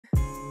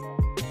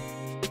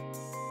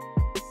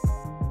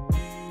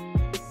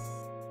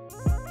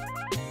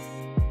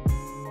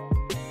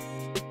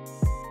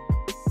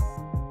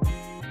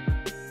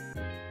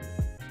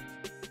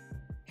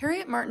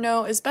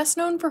Martineau is best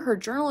known for her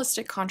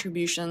journalistic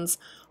contributions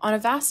on a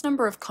vast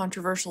number of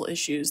controversial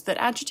issues that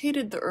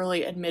agitated the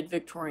early and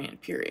mid-Victorian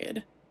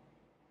period.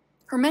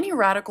 Her many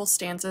radical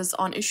stances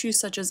on issues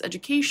such as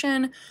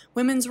education,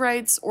 women's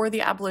rights, or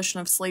the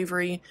abolition of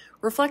slavery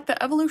reflect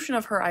the evolution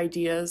of her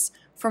ideas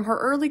from her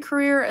early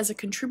career as a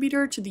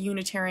contributor to the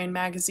Unitarian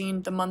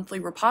magazine The Monthly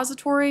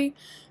Repository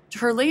to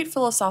her late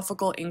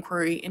philosophical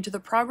inquiry into the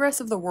progress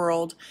of the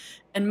world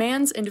and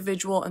man's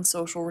individual and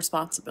social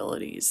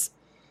responsibilities.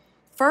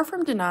 Far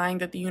from denying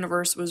that the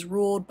universe was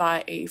ruled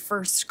by a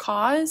first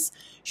cause,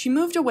 she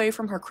moved away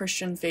from her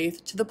Christian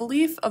faith to the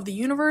belief of the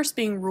universe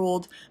being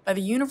ruled by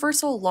the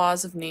universal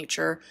laws of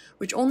nature,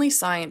 which only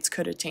science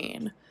could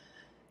attain.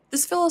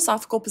 This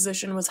philosophical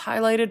position was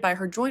highlighted by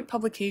her joint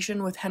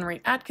publication with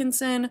Henry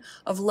Atkinson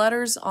of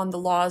Letters on the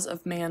Laws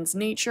of Man's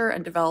Nature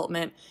and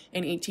Development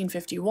in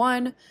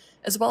 1851,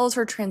 as well as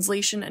her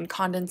translation and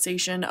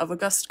condensation of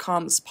Auguste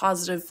Comte's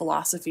Positive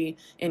Philosophy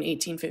in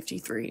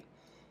 1853.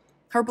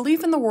 Her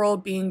belief in the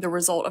world being the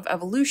result of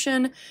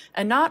evolution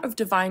and not of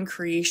divine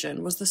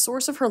creation was the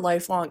source of her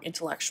lifelong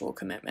intellectual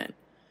commitment.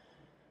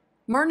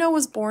 Martineau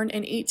was born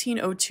in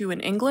 1802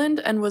 in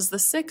England and was the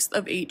sixth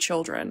of 8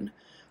 children.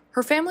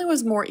 Her family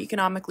was more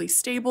economically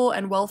stable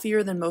and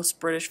wealthier than most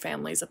British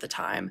families at the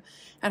time,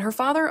 and her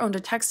father owned a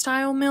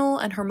textile mill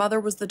and her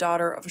mother was the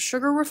daughter of a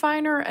sugar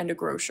refiner and a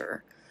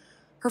grocer.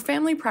 Her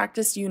family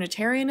practiced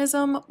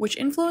Unitarianism, which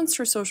influenced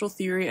her social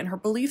theory and her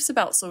beliefs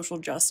about social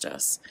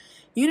justice.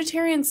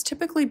 Unitarians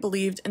typically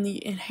believed in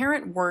the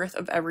inherent worth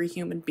of every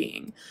human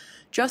being,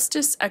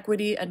 justice,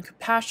 equity, and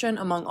compassion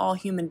among all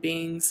human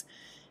beings,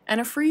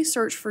 and a free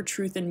search for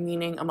truth and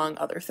meaning, among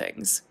other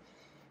things.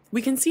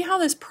 We can see how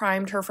this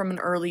primed her from an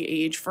early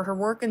age for her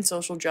work in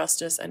social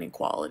justice and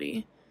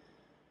equality.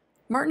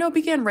 Martineau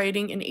began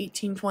writing in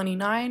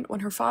 1829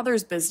 when her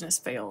father's business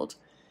failed.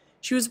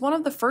 She was one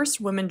of the first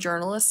women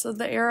journalists of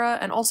the era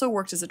and also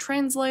worked as a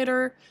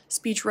translator,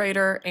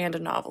 speechwriter, and a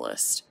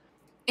novelist.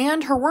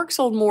 And her work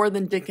sold more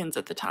than Dickens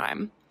at the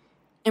time.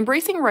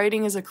 Embracing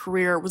writing as a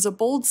career was a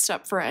bold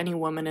step for any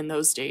woman in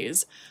those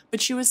days,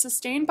 but she was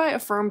sustained by a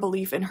firm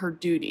belief in her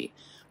duty,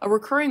 a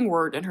recurring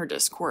word in her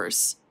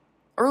discourse.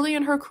 Early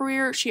in her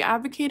career, she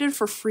advocated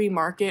for free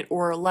market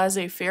or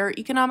laissez-faire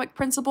economic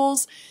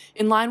principles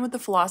in line with the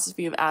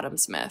philosophy of Adam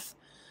Smith.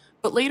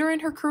 But later in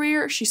her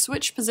career, she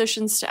switched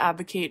positions to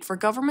advocate for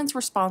government's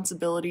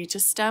responsibility to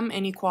stem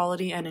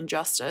inequality and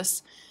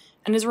injustice,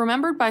 and is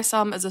remembered by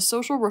some as a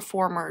social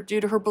reformer due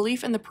to her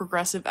belief in the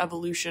progressive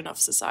evolution of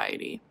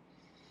society.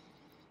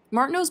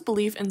 Martineau's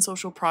belief in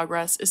social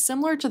progress is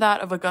similar to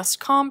that of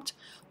Auguste Comte,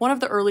 one of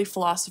the early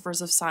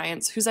philosophers of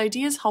science whose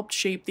ideas helped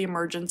shape the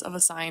emergence of a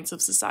science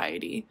of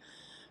society.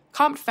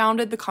 Comte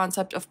founded the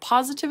concept of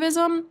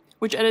positivism,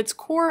 which at its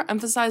core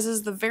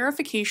emphasizes the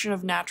verification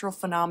of natural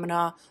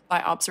phenomena by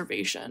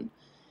observation.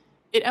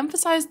 It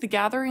emphasized the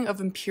gathering of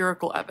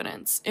empirical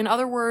evidence, in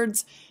other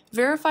words,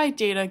 verified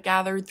data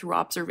gathered through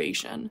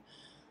observation.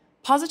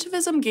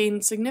 Positivism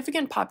gained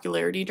significant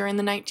popularity during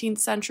the 19th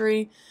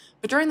century,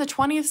 but during the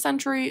 20th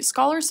century,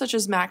 scholars such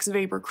as Max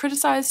Weber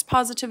criticized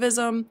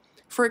positivism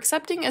for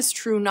accepting as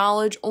true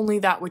knowledge only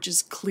that which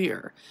is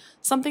clear,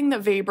 something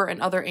that Weber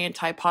and other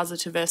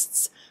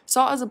anti-positivists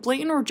saw as a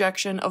blatant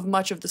rejection of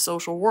much of the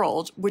social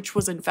world, which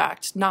was in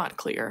fact not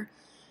clear.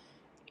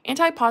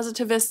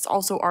 Anti-positivists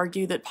also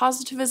argue that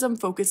positivism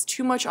focused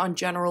too much on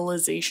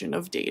generalization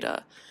of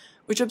data,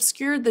 which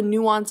obscured the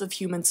nuance of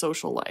human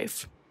social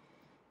life.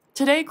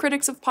 Today,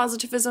 critics of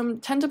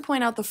positivism tend to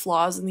point out the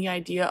flaws in the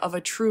idea of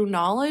a true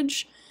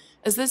knowledge,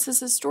 as this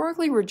has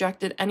historically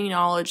rejected any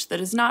knowledge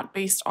that is not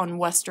based on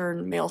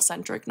Western,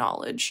 male-centric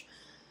knowledge.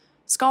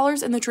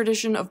 Scholars in the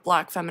tradition of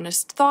Black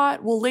feminist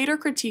thought will later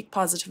critique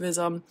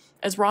positivism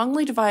as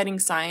wrongly dividing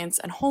science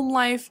and home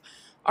life,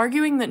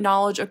 arguing that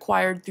knowledge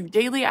acquired through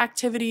daily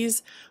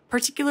activities,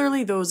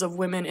 particularly those of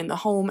women in the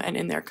home and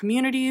in their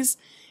communities,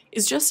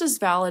 is just as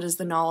valid as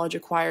the knowledge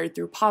acquired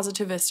through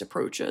positivist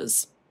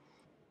approaches.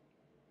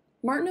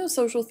 Martineau's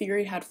social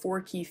theory had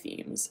 4 key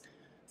themes.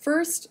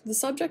 First, the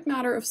subject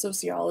matter of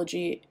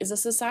sociology is a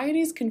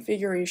society's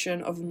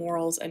configuration of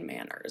morals and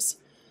manners.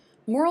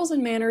 Morals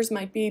and manners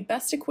might be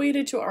best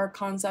equated to our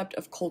concept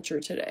of culture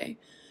today.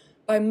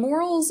 By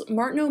morals,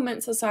 Martineau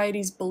meant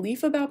society's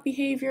belief about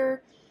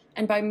behavior,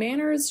 and by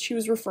manners, she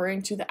was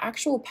referring to the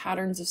actual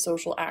patterns of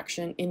social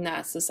action in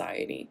that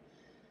society.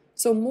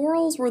 So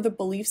morals were the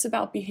beliefs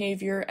about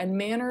behavior, and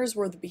manners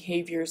were the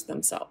behaviors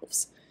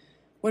themselves.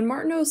 When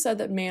Martineau said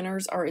that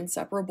manners are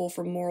inseparable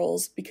from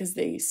morals because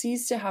they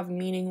cease to have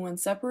meaning when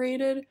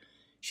separated,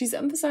 she's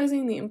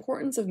emphasizing the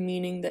importance of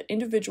meaning that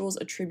individuals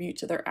attribute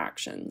to their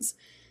actions.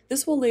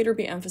 This will later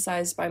be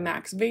emphasized by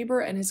Max Weber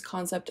and his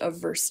concept of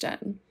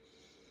Verstehen.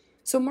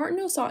 So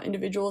Martineau saw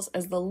individuals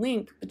as the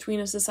link between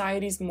a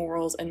society's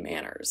morals and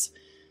manners.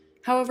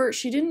 However,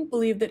 she didn't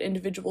believe that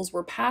individuals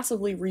were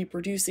passively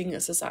reproducing a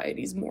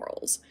society's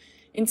morals.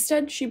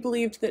 Instead, she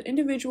believed that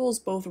individuals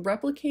both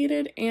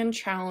replicated and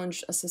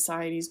challenged a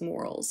society's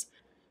morals.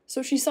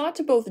 So she sought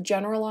to both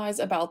generalize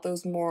about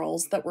those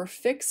morals that were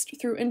fixed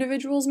through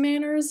individuals'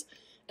 manners,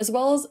 as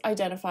well as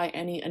identify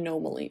any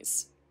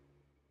anomalies.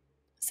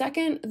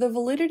 Second, the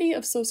validity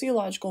of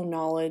sociological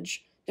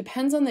knowledge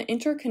depends on the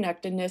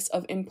interconnectedness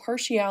of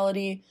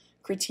impartiality,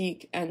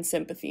 critique, and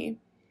sympathy.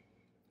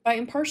 By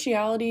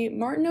impartiality,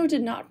 Martineau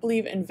did not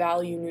believe in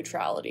value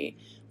neutrality,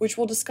 which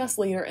we'll discuss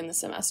later in the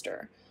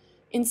semester.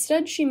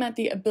 Instead, she meant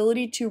the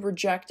ability to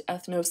reject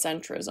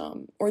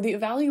ethnocentrism, or the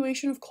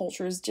evaluation of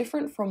cultures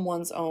different from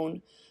one's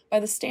own by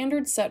the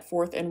standards set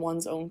forth in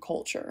one's own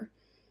culture.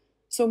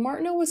 So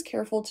Martineau was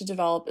careful to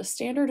develop a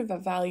standard of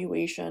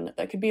evaluation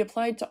that could be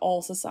applied to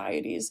all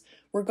societies,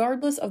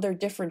 regardless of their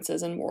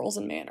differences in morals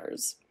and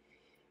manners.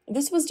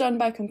 This was done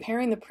by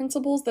comparing the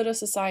principles that a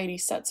society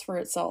sets for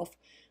itself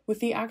with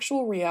the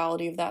actual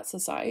reality of that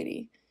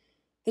society.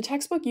 The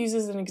textbook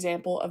uses an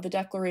example of the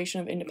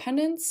Declaration of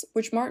Independence,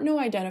 which Martineau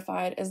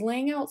identified as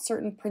laying out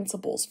certain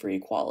principles for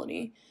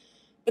equality.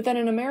 But then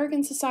in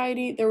American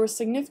society, there was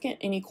significant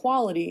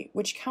inequality,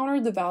 which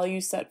countered the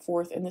values set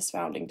forth in this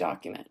founding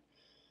document.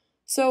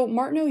 So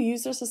Martineau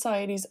used a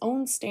society's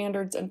own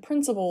standards and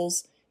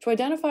principles to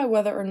identify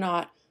whether or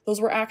not those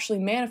were actually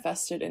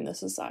manifested in the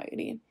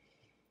society.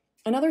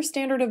 Another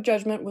standard of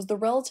judgment was the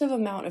relative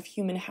amount of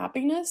human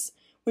happiness,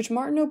 which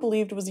Martineau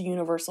believed was a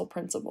universal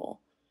principle.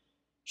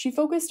 She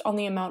focused on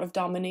the amount of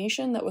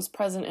domination that was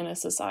present in a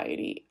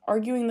society,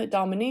 arguing that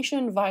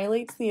domination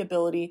violates the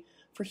ability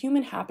for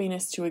human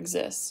happiness to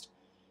exist.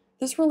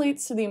 This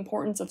relates to the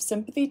importance of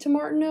sympathy to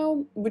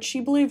Martineau, which she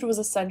believed was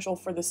essential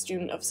for the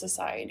student of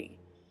society.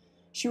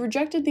 She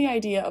rejected the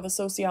idea of a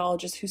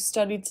sociologist who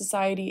studied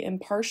society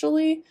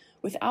impartially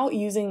without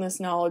using this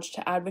knowledge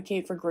to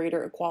advocate for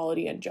greater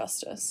equality and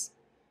justice.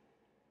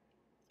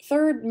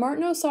 Third,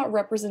 Martineau sought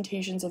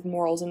representations of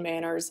morals and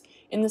manners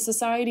in the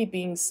society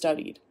being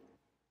studied.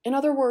 In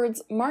other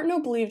words, Martineau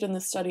believed in the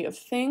study of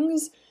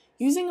things,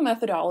 using a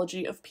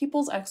methodology of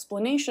people's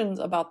explanations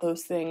about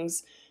those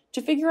things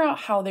to figure out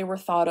how they were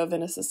thought of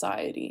in a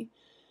society.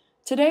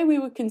 Today, we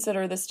would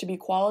consider this to be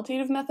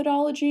qualitative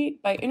methodology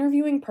by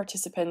interviewing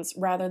participants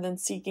rather than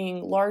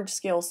seeking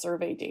large-scale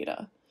survey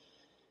data.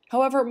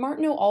 However,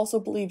 Martineau also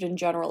believed in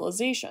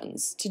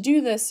generalizations. To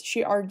do this,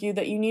 she argued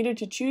that you needed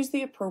to choose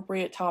the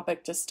appropriate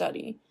topic to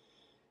study.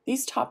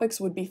 These topics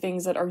would be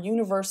things that are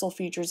universal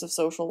features of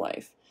social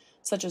life,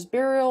 such as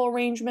burial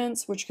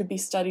arrangements, which could be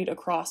studied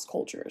across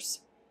cultures.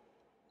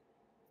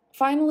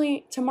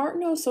 Finally, to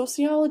Martineau,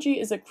 sociology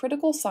is a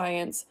critical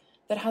science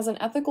that has an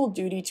ethical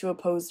duty to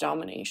oppose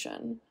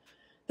domination.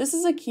 This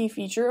is a key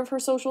feature of her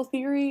social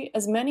theory,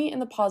 as many in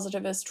the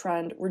positivist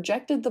trend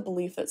rejected the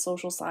belief that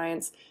social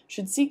science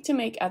should seek to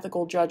make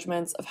ethical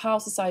judgments of how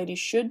society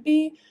should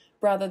be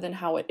rather than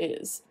how it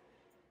is.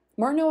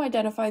 Martineau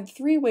identified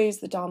 3 ways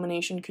that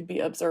domination could be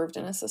observed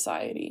in a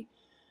society.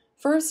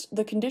 First,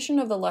 the condition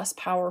of the less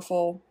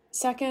powerful.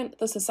 Second,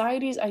 the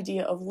society's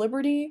idea of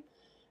liberty.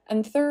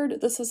 And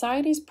third, the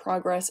society's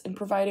progress in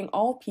providing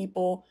all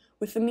people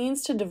with the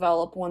means to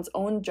develop one's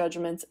own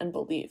judgments and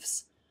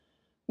beliefs.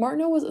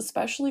 Martineau was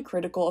especially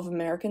critical of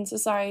American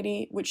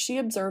society, which she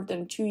observed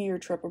in a 2-year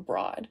trip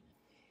abroad.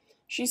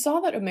 She saw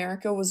that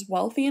America was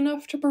wealthy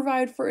enough to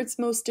provide for its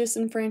most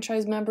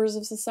disenfranchised members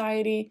of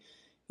society,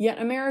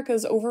 yet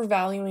America's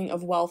overvaluing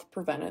of wealth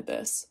prevented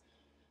this.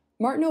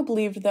 Martineau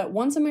believed that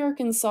once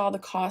Americans saw the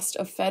cost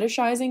of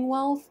fetishizing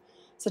wealth,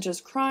 such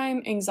as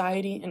crime,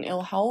 anxiety, and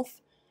ill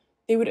health,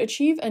 they would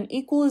achieve an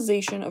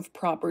equalization of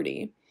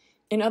property.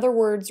 In other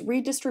words,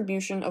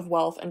 redistribution of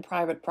wealth and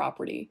private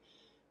property,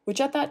 which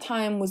at that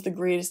time was the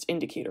greatest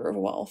indicator of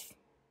wealth.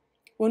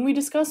 When we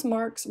discuss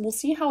Marx, we'll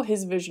see how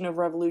his vision of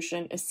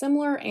revolution is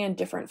similar and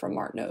different from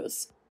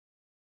Martineau's.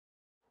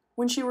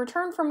 When she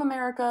returned from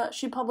America,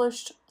 she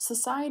published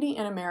Society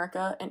in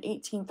America in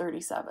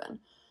 1837,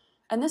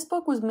 and this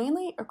book was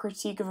mainly a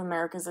critique of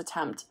America's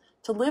attempt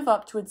to live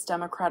up to its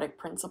democratic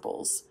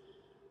principles.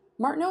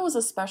 Martineau was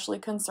especially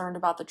concerned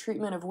about the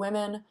treatment of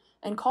women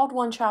and called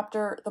one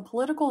chapter The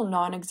Political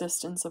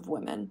Non-Existence of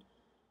Women.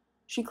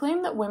 She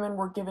claimed that women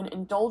were given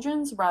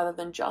indulgence rather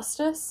than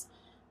justice,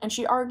 and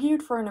she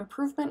argued for an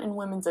improvement in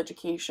women's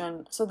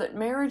education so that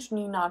marriage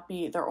need not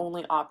be their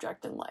only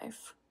object in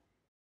life.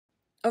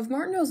 Of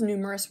Martineau's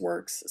numerous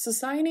works,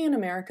 Society in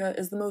America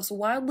is the most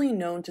widely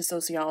known to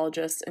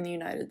sociologists in the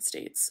United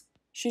States.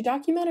 She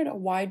documented a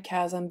wide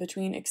chasm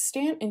between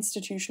extant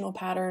institutional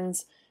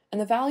patterns and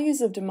the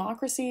values of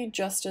democracy,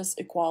 justice,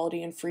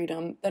 equality, and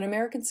freedom that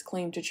Americans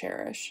claim to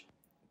cherish.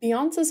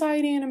 Beyond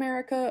Society in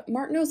America,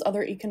 Martineau's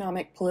other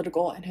economic,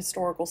 political, and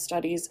historical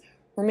studies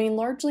remain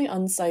largely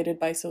uncited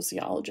by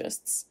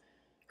sociologists.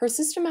 Her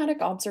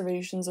systematic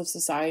observations of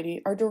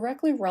society are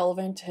directly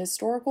relevant to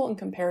historical and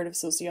comparative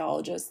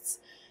sociologists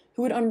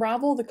who would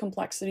unravel the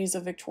complexities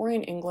of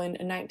Victorian England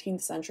and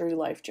 19th century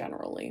life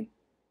generally.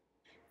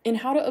 In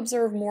How to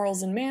Observe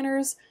Morals and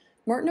Manners,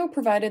 Martineau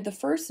provided the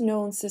first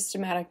known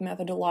systematic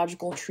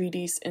methodological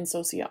treatise in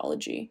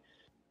sociology.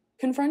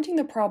 Confronting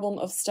the problem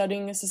of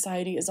studying a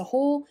society as a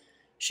whole,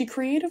 she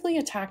creatively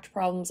attacked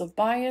problems of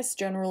bias,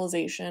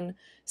 generalization,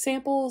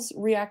 samples,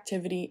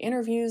 reactivity,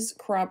 interviews,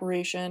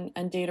 corroboration,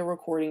 and data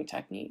recording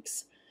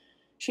techniques.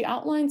 She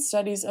outlined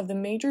studies of the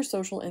major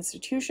social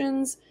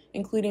institutions,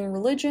 including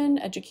religion,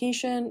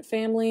 education,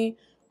 family,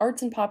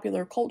 arts and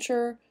popular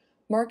culture,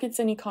 markets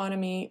and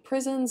economy,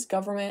 prisons,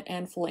 government,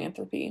 and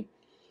philanthropy.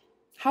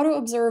 How to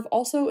Observe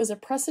also is a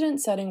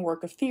precedent-setting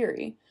work of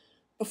theory.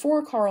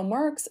 Before Karl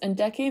Marx and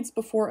decades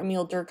before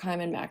Emile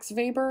Durkheim and Max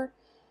Weber,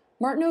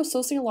 Martineau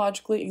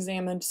sociologically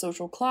examined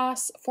social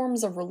class,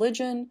 forms of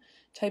religion,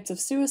 types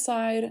of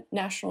suicide,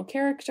 national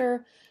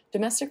character,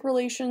 domestic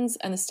relations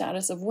and the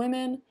status of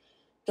women,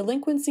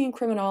 delinquency and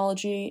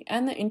criminology,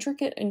 and the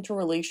intricate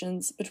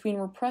interrelations between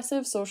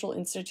repressive social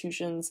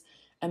institutions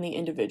and the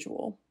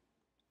individual.